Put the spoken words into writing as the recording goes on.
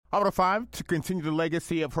Out of 5, to continue the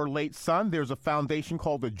legacy of her late son, there's a foundation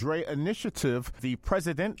called the Dre Initiative. The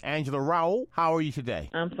president, Angela Rowell, how are you today?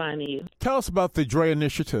 I'm fine, and you? Tell us about the Dre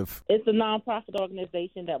Initiative. It's a nonprofit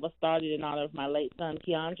organization that was started in honor of my late son,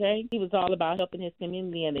 Keandre. He was all about helping his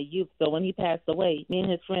community and the youth, so when he passed away, me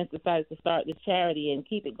and his friends decided to start this charity and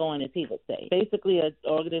keep it going, as he would say. Basically, an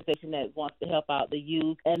organization that wants to help out the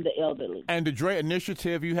youth and the elderly. And the Dre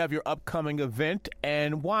Initiative, you have your upcoming event,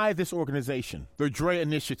 and why this organization, the Dre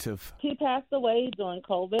Initiative? He passed away during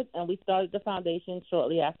COVID, and we started the foundation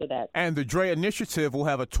shortly after that. And the Dre Initiative will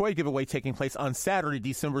have a toy giveaway taking place on Saturday,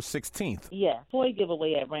 December 16th. Yeah, toy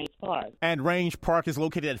giveaway at Range Park. And Range Park is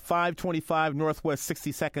located at 525 Northwest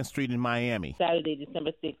 62nd Street in Miami. Saturday,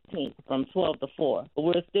 December 16th from 12 to 4. But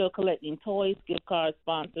we're still collecting toys, gift cards,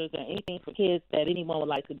 sponsors, or anything for kids that anyone would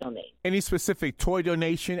like to donate. Any specific toy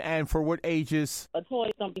donation and for what ages? A toy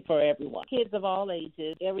is something for everyone. Kids of all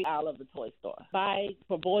ages, every aisle of the toy store. Buy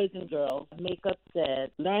for boys and girls, makeup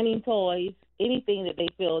sets, learning toys, anything that they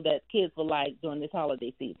feel that kids will like during this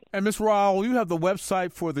holiday season. And Ms. Rowell, you have the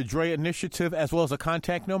website for the Dre Initiative as well as a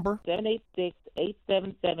contact number?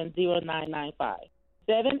 786-877-0995.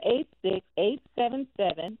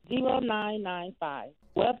 786-877-0995.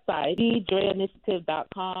 Website,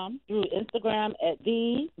 thedreinitiative.com, through Instagram at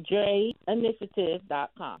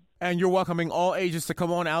thedreinitiative.com. And you're welcoming all ages to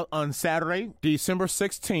come on out on Saturday, December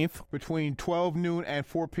 16th, between 12 noon and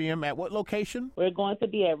 4 p.m. At what location? We're going to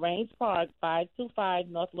be at Range Park, 525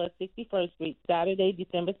 Northwest 61st Street, Saturday,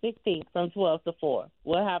 December 16th, from 12 to 4.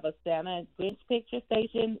 We'll have a Santa and Grinch picture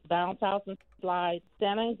station, bounce house and slide,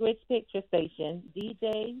 Santa and Grinch picture station,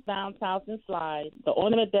 DJ, bounce house and slide, the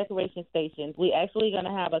ornament decoration station. We're actually going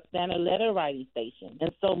to have a Santa letter writing station,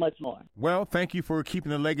 and so much more. Well, thank you for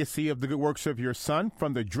keeping the legacy of the good works of your son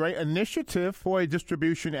from the Dre Initiative for a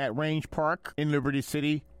distribution at Range Park in Liberty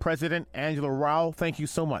City. President Angela Rowell, thank you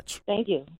so much. Thank you.